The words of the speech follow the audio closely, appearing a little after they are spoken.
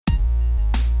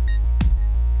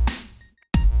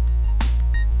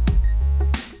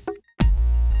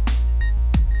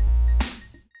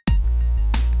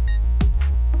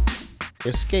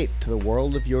Escape to the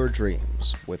world of your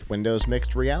dreams with Windows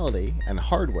Mixed Reality and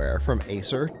hardware from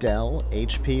Acer, Dell,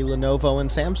 HP, Lenovo, and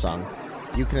Samsung.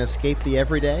 You can escape the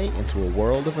everyday into a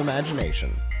world of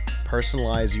imagination.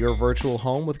 Personalize your virtual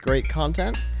home with great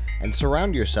content and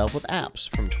surround yourself with apps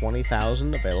from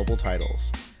 20,000 available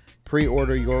titles.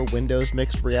 Pre-order your Windows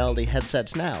Mixed Reality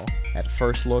headsets now at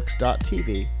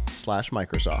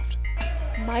firstlooks.tv/Microsoft.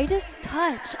 Midas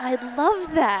Touch. I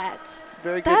love that. It's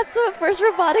very good. That's what First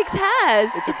Robotics has.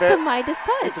 It's the Midas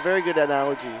Touch. It's a very good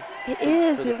analogy. It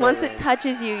is. Once it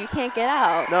touches you, you can't get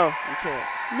out. No, you can't.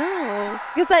 No.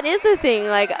 Because that is the thing.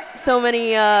 Like, so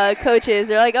many coaches,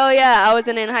 they're like, oh, yeah, I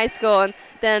wasn't in high school. And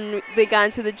then they got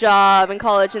into the job and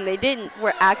college, and they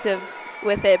were active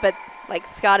with it. But, like,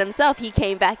 Scott himself, he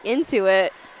came back into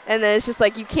it. And then it's just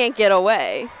like, you can't get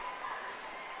away.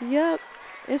 Yep.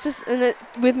 It's just, and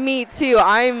with me, too,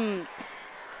 I'm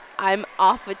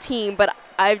off a team, but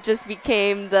I've just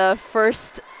became the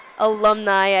first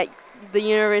alumni at the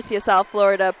University of South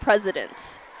Florida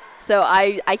president. So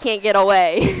I can't get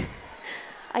away.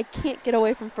 I can't get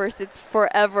away from First. It's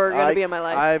forever going to be in my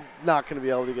life. I'm not going to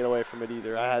be able to get away from it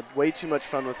either. I had way too much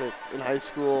fun with it in high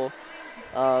school.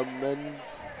 And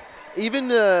even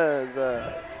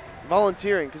the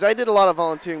volunteering, because I did a lot of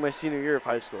volunteering my senior year of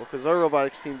high school, because our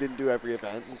robotics team didn't do every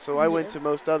event. And so I went to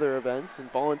most other events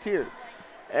and volunteered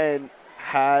and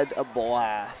had a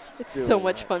blast. It's so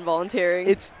much fun volunteering.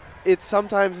 It's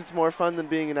sometimes it's more fun than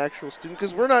being an actual student,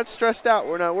 because we're not stressed out.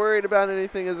 We're not worried about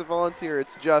anything as a volunteer.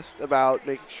 It's just about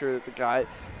making sure that the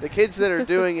kids that are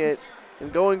doing it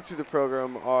and going through the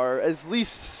program are as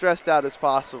least stressed out as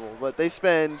possible. But they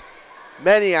spend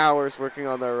many hours working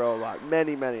on their robot,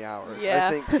 many hours. Yeah.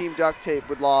 I think Team Duct Tape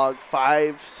would log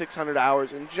 500-600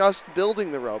 hours in just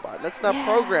building the robot. That's not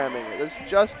programming it. That's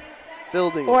just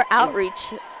building it. Or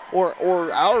outreach. Or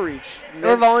outreach.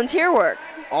 Or volunteer work.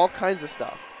 All kinds of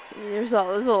stuff. There's a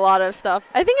lot of stuff.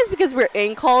 I think it's because we're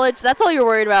in college. That's all you're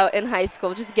worried about in high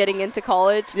school, just getting into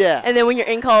college. Yeah. And then when you're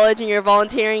in college and you're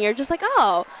volunteering, you're just like,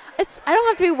 oh, I don't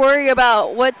have to be worried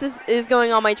about what this is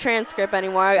going on my transcript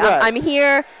anymore. Right. I'm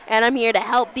here, and I'm here to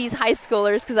help these high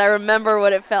schoolers because I remember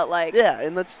what it felt like. Yeah,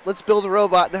 and let's build a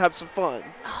robot and have some fun.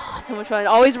 Oh, so much fun.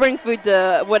 Always bring food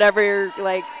to whatever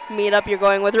meetup you're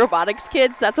going with robotics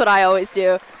kids. That's what I always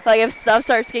do. Like, if stuff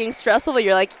starts getting stressful,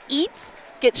 you're like, eat,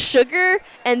 get sugar,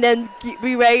 and then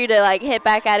be ready to hit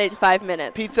back at it in 5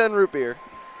 minutes. Pizza and root beer.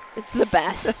 It's the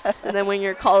best. And then when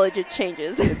you're in college, it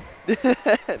changes. No,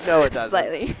 it doesn't.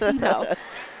 Slightly. No.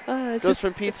 It goes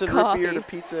from pizza and root beer to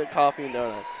pizza, coffee, and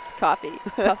donuts. It's coffee.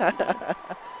 Coffee and donuts.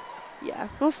 Yeah.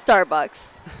 Well,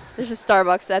 Starbucks. There's a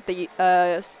Starbucks at the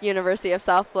University of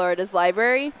South Florida's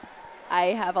library. I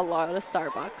have a lot of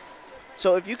Starbucks.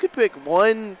 So if you could pick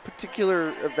one particular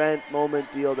event, moment,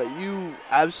 deal that you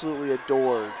absolutely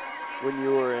adored when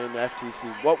you were in FTC,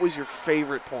 what was your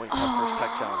favorite point at First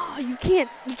Tech Challenge? You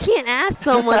can't ask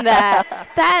someone that.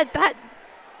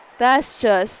 That's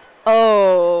just,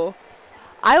 I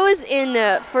was in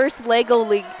First Lego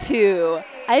League 2.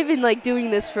 I've been doing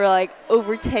this for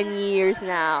over 10 years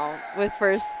now with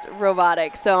First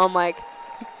Robotics. So I'm like,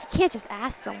 you can't just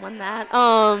ask someone that.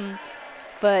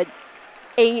 But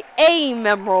a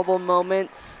memorable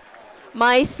moment.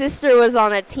 My sister was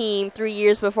on a team 3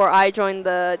 years before I joined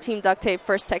the Team Duct Tape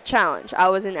First Tech Challenge. I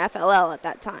was in FLL at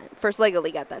that time, First Lego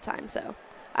League at that time. So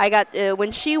I got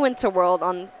when she went to World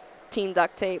on Team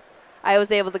Duct Tape, I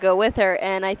was able to go with her,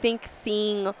 and I think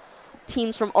seeing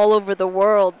teams from all over the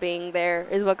world being there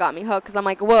is what got me hooked, because I'm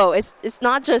like, whoa, it's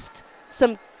not just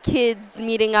some kids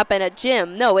meeting up in a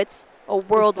gym. No, it's a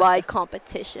worldwide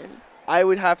competition. I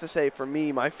would have to say, for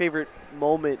me, my favorite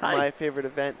moment, my favorite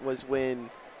event was when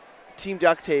Team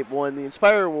Duct Tape won the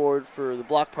Inspire Award for the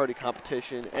Block Party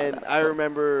competition, and I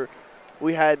remember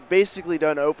we had basically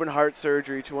done open heart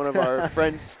surgery to one of our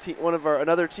friends,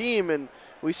 another team, and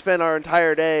we spent our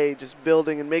entire day just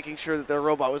building and making sure that their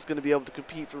robot was going to be able to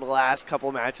compete for the last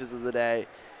couple matches of the day,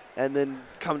 and then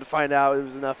come to find out it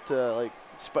was enough to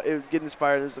get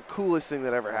inspired. It was the coolest thing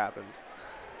that ever happened.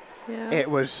 Yeah. It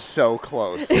was so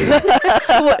close.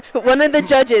 One of the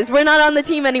judges. We're not on the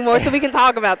team anymore, so we can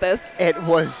talk about this. It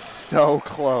was so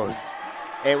close.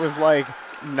 It was like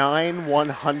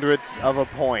 9/100ths of a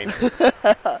point.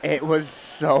 It was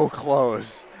so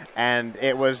close, and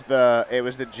it was the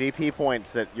GP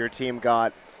points that your team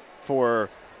got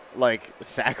for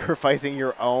sacrificing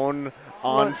your own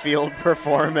on-field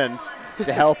performance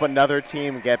to help another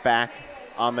team get back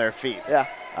on their feet. Yeah.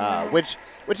 Which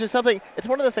is something. It's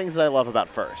one of the things that I love about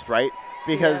First, right?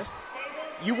 Because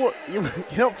you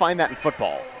don't find that in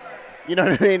football. You know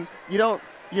what I mean? You don't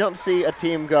You don't see a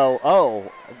team go,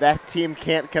 oh, that team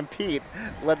can't compete.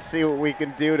 Let's see what we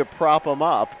can do to prop them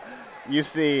up. You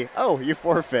see, oh, you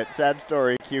forfeit. Sad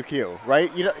story, QQ, right?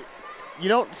 You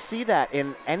don't see that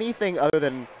in anything other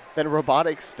than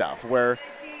robotics stuff, where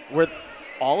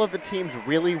all of the teams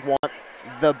really want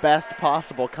the best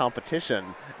possible competition,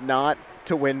 not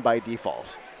to win by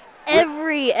default.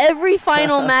 Every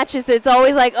final matches, it's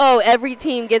always like, oh, every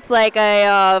team gets like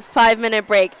a 5-minute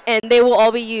break, and they will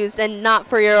all be used, and not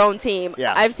for your own team.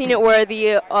 Yeah. I've seen it where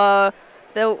the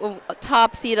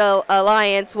top seed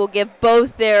alliance will give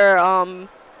both their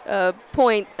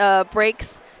point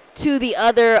breaks to the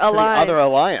other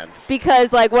alliance.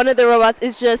 Because like one of the robots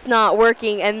is just not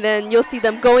working, and then you'll see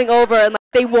them going over and like,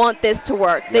 they want this to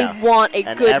work. Yeah. They want a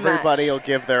and good match. And everybody will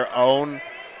give their own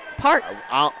parts.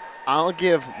 I'll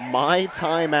give my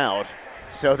time out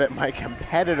so that my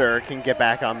competitor can get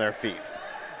back on their feet.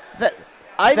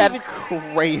 That's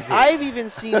crazy. I've even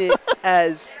seen it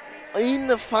as in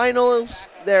the finals.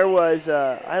 There was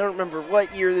I don't remember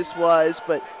what year this was,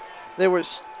 but there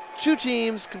was 2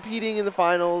 teams competing in the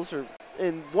finals,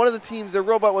 and one of the teams, their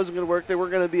robot wasn't going to work. They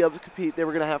weren't going to be able to compete. They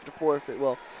were going to have to forfeit.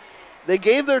 Well, they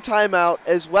gave their timeout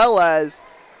as well as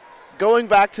going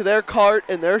back to their cart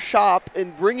and their shop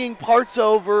and bringing parts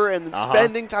over and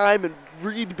spending time and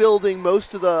rebuilding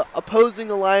most of the opposing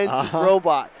alliance's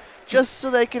robot just so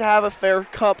they could have a fair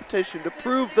competition to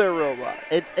prove their robot.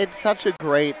 It's such a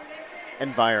great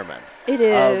environment. It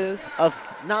is. Of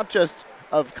not just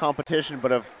of competition,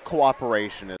 but of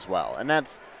cooperation as well. And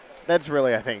that's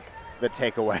really, I think, the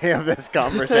takeaway of this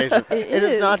conversation.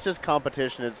 It's not just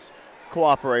competition, it's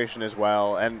cooperation as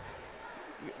well. And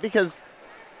because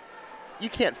you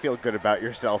can't feel good about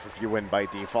yourself if you win by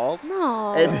default.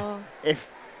 No.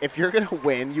 If you're going to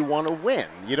win, you want to win.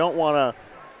 You don't want to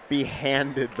be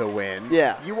handed the win.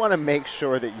 Yeah. You want to make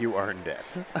sure that you earned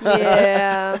it.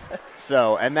 Yeah.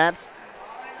 So, and that's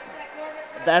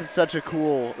such a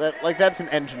cool, that's an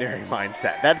engineering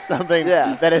mindset. That's something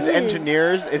that as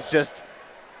engineers is just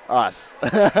us.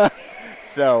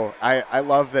 So I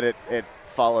love that it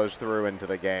follows through into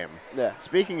the game. Yeah.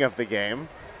 Speaking of the game,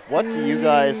 what do you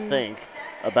guys think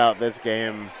about this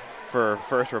game for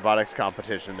first robotics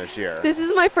competition this year? This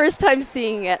is my first time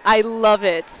seeing it. I love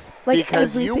it. Like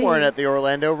because everything. You weren't at the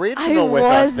Orlando Regional with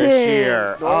us this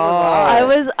year. I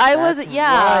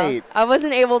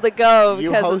wasn't able to go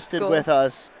you because of hosted school. with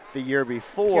us the year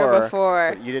before.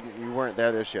 But you weren't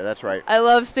there this year. That's right. I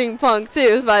love steampunk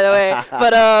too, by the way.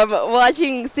 But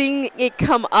seeing it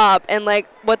come up and like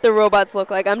what the robots look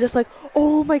like, I'm just like,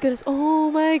 oh my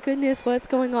goodness, what's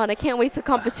going on? I can't wait till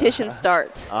competition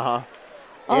starts.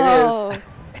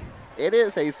 It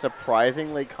is a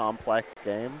surprisingly complex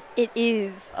game. It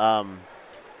is.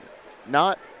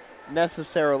 Not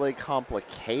necessarily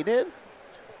complicated,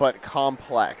 but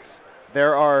complex.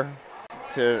 There are,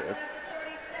 to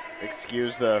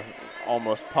excuse the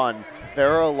almost pun,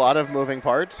 there are a lot of moving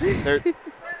parts.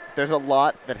 There's a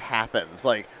lot that happens.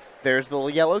 Like, there's the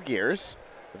yellow gears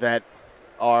that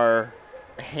are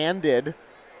handed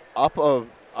up a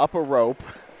rope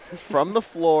from the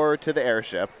floor to the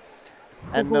airship.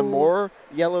 And the more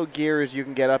yellow gears you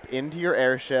can get up into your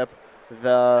airship,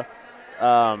 the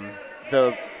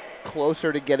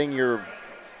closer to getting your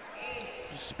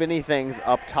spinny things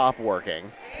up top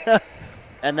working.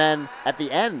 And then at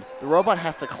the end, the robot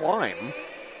has to climb.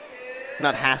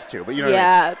 Not has to, but you know what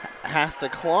I mean? Has to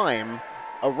climb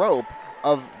a rope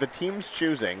of the team's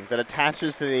choosing that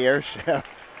attaches to the airship.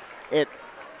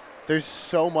 There's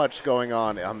so much going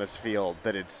on this field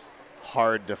that it's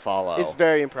hard to follow. It's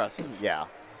very impressive. Yeah.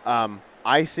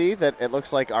 I see that it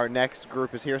looks like our next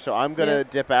group is here, so I'm going to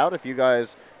dip out if you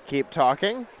guys keep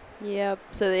talking. Yep.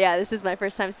 So, this is my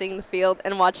first time seeing the field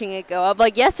and watching it go up.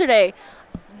 Like yesterday,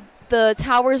 the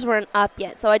towers weren't up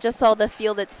yet, so I just saw the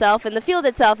field itself, and the field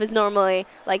itself is normally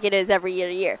like it is every year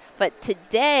to year. But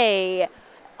today,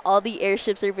 all the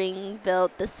airships are being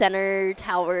built, the center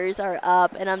towers are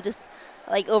up, and I'm just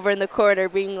like over in the corner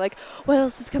being like, what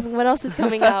else is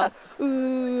coming out?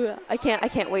 Ooh, I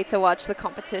can't wait to watch the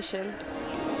competition.